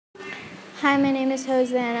Hi, my name is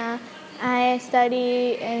Hosanna. I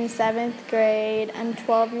study in 7th grade. I'm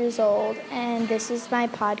 12 years old, and this is my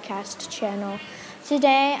podcast channel.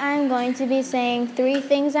 Today, I'm going to be saying 3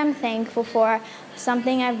 things I'm thankful for,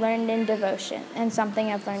 something I've learned in devotion, and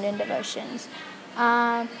something I've learned in devotions.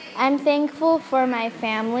 I'm thankful for my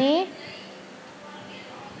family.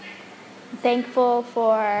 I'm thankful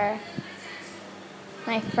for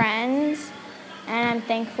my friends, and I'm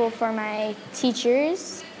thankful for my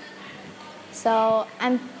teachers. So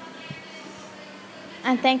I'm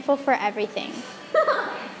thankful for everything.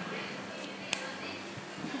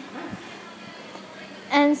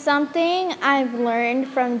 And something I've learned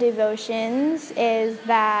from devotions is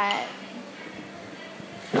that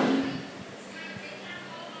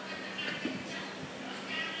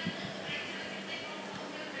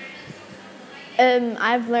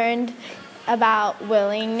I've learned about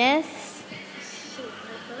willingness.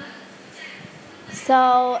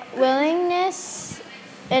 So willingness,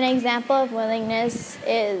 an example of willingness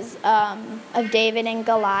is of David and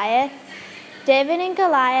Goliath. David and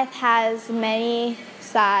Goliath has many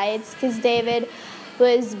sides because David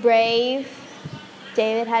was brave,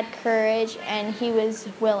 David had courage, and he was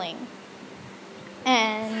willing.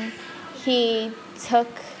 And he took,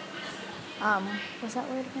 what's that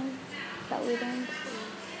word again? That we learned?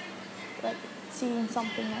 Like seeing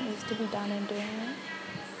something that needs to be done and doing it.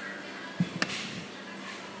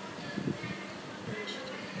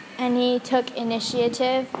 And he took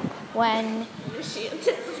initiative when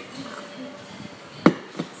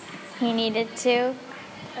he needed to.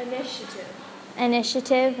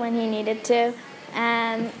 Initiative when he needed to.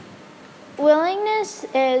 And willingness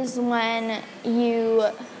is when you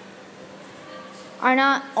are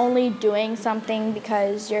not only doing something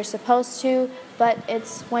because you're supposed to, but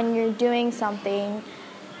it's when you're doing something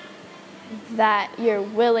that you're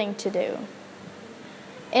willing to do.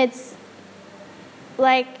 It's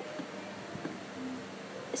like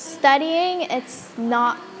studying,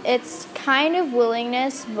 it's kind of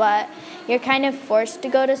willingness, but you're kind of forced to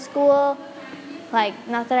go to school. Like,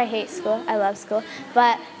 not that I hate school, I love school,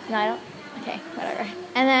 but no, I don't. Okay, whatever.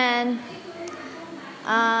 And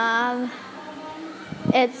then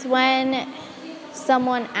it's when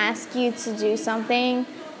someone asks you to do something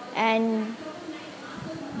and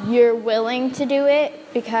you're willing to do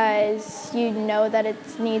it because you know that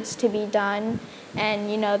it needs to be done and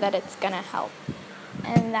you know that it's going to help.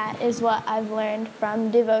 And that is what I've learned from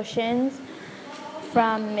devotions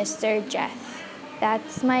from Mr. Jeff.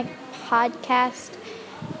 That's my podcast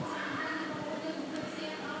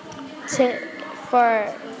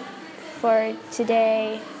for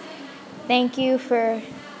today. Thank you for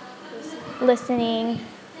listening.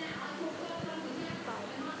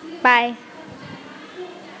 Bye.